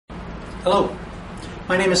Hello,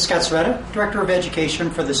 my name is Scott Soretta, Director of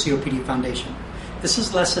Education for the COPD Foundation. This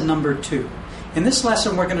is lesson number 2. In this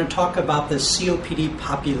lesson, we're going to talk about the COPD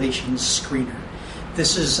population screener.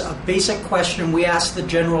 This is a basic question we ask the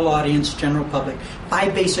general audience, general public,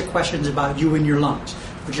 5 basic questions about you and your lungs.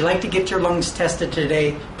 Would you like to get your lungs tested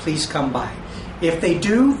today? Please come by. If they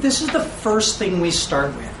do, this is the first thing we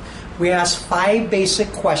start with. We ask 5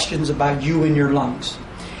 basic questions about you and your lungs.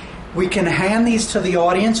 We can hand these to the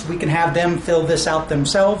audience. We can have them fill this out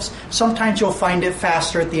themselves. Sometimes you'll find it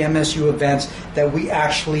faster at the MSU events that we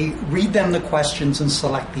actually read them the questions and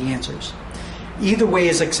select the answers. Either way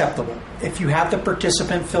is acceptable. If you have the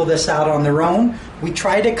participant fill this out on their own, we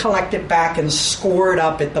try to collect it back and score it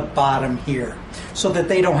up at the bottom here so that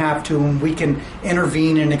they don't have to, and we can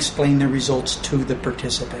intervene and explain the results to the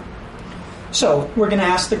participant. So we're going to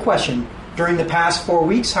ask the question, during the past 4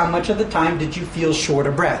 weeks, how much of the time did you feel short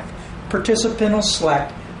of breath? Participant will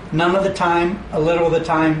select none of the time, a little of the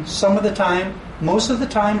time, some of the time, most of the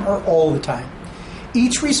time, or all the time.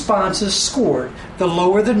 Each response is scored. The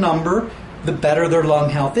lower the number, the better their lung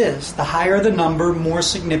health is. The higher the number, more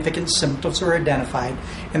significant symptoms are identified,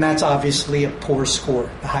 and that's obviously a poor score,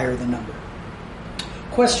 the higher the number.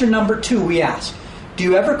 Question number 2 we ask, do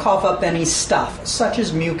you ever cough up any stuff, such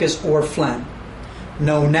as mucus or phlegm?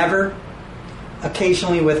 No, never.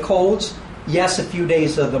 Occasionally with colds? Yes, a few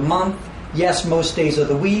days of the month. Yes, most days of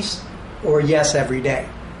the week. Or yes, every day.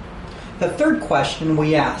 The third question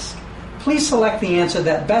we ask, please select the answer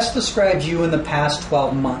that best describes you in the past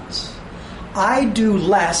 12 months. I do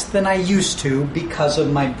less than I used to because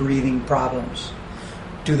of my breathing problems.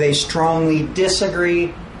 Do they strongly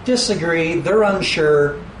disagree? Disagree, they're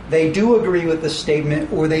unsure, they do agree with the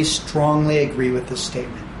statement, or they strongly agree with the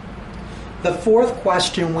statement. The fourth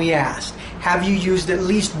question we ask, have you used at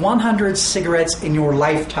least 100 cigarettes in your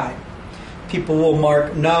lifetime? People will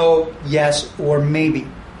mark no, yes, or maybe.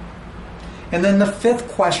 And then the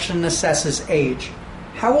fifth question assesses age.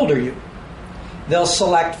 How old are you? They'll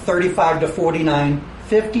select 35 to 49,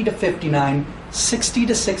 50 to 59, 60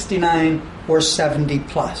 to 69, or 70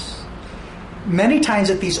 plus. Many times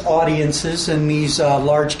at these audiences and these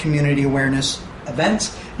large community awareness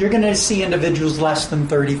events, you're going to see individuals less than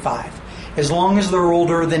 35. As long as they're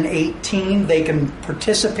older than 18, they can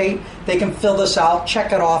participate, they can fill this out,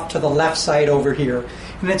 check it off to the left side over here.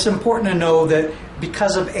 And it's important to know that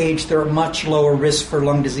because of age, they're at much lower risk for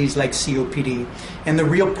lung disease like COPD. And the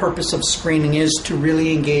real purpose of screening is to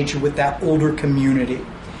really engage with that older community.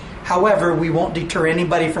 However, we won't deter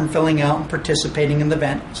anybody from filling out and participating in the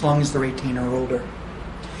event as long as they're 18 or older.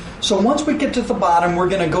 So once we get to the bottom, we're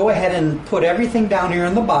going to go ahead and put everything down here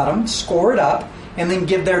in the bottom, score it up, and then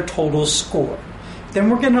give their total score. Then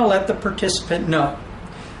we're going to let the participant know.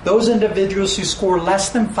 Those individuals who score less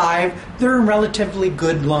than 5, they're in relatively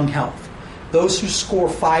good lung health. Those who score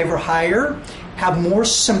 5 or higher have more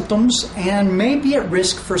symptoms and may be at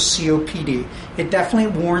risk for COPD. It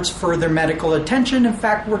definitely warrants further medical attention. In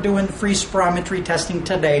fact, we're doing free spirometry testing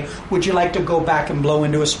today. Would you like to go back and blow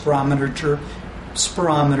into a spirometer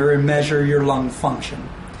and measure your lung function?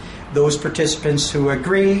 Those participants who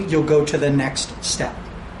agree, you'll go to the next step.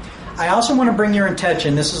 I also want to bring your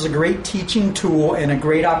attention, this is a great teaching tool and a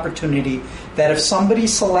great opportunity that if somebody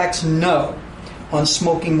selects no on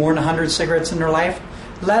smoking more than 100 cigarettes in their life,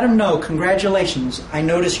 let them know, congratulations, I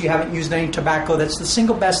notice you haven't used any tobacco. That's the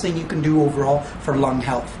single best thing you can do overall for lung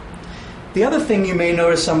health. The other thing you may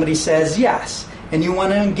notice, somebody says yes, and you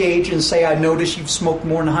want to engage and say, I notice you've smoked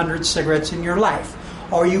more than 100 cigarettes in your life.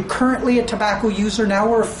 Are you currently a tobacco user now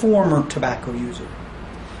or a former tobacco user?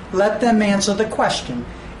 Let them answer the question.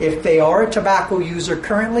 If they are a tobacco user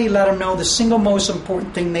currently, let them know the single most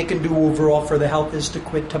important thing they can do overall for the health is to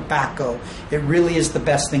quit tobacco. It really is the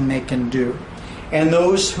best thing they can do. And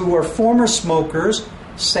those who are former smokers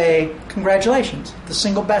say, congratulations. The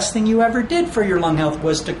single best thing you ever did for your lung health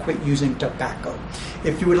was to quit using tobacco.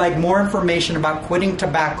 If you would like more information about quitting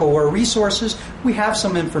tobacco or resources, we have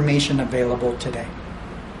some information available today.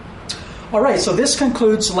 All right, so this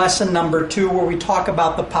concludes lesson number 2 where we talk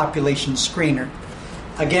about the population screener.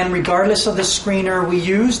 Again, regardless of the screener we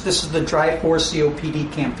use, this is the Drive for COPD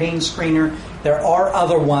campaign screener. There are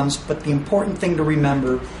other ones, but the important thing to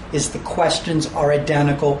remember is the questions are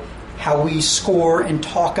identical. How we score and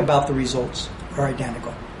talk about the results are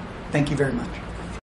identical. Thank you very much.